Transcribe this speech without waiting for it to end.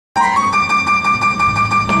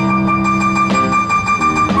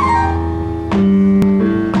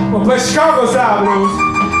We'll play Chicago style blues.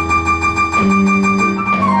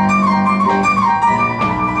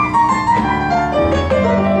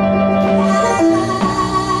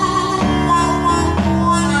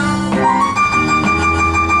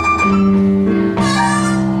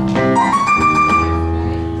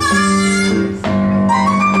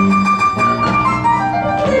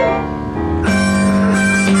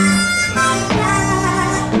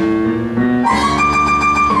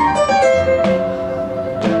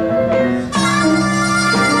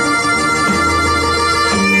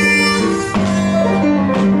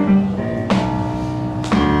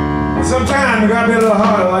 Sometimes you gotta be a little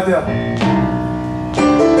harder like that.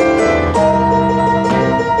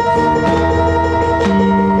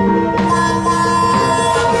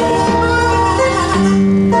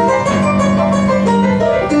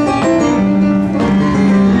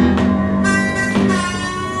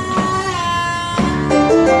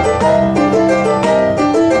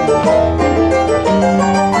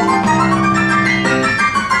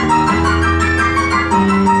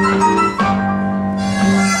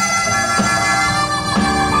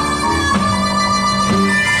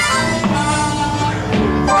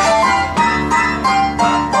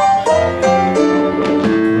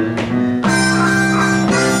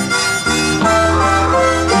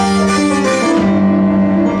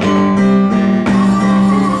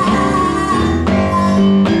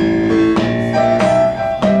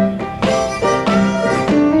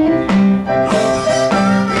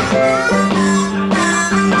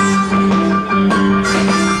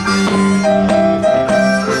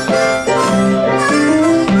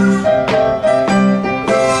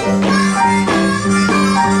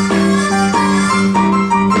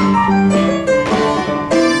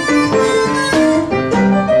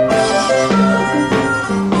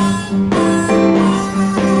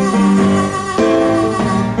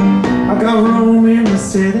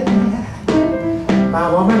 City,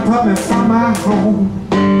 my woman put me from my home.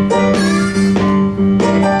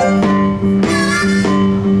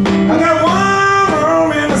 I got one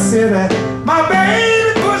room in the city, my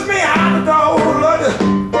baby pushed me out the door.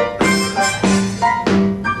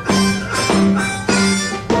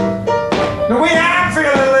 The way I'm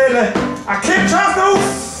feeling lately, I can't trust no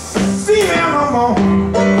female no more.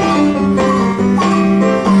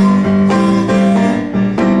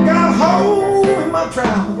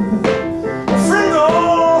 Friends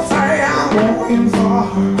all say I'm walking far.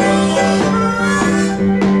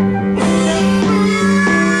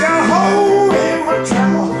 Got a hole in my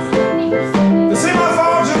travel. They see my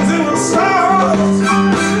fortunes in the stars.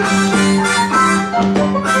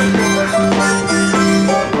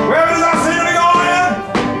 Wherever I seem to go in,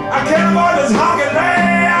 I can't avoid this honky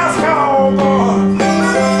last cowboy.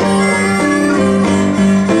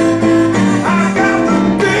 I got the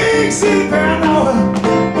big city paranoia.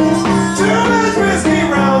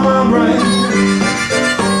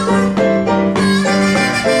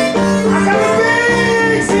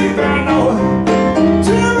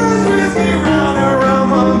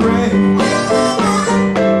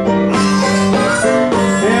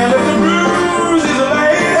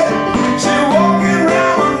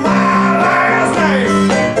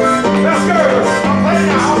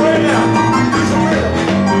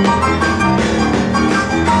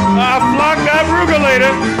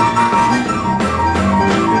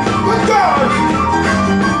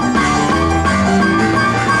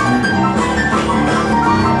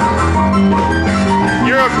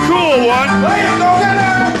 You're a cool one.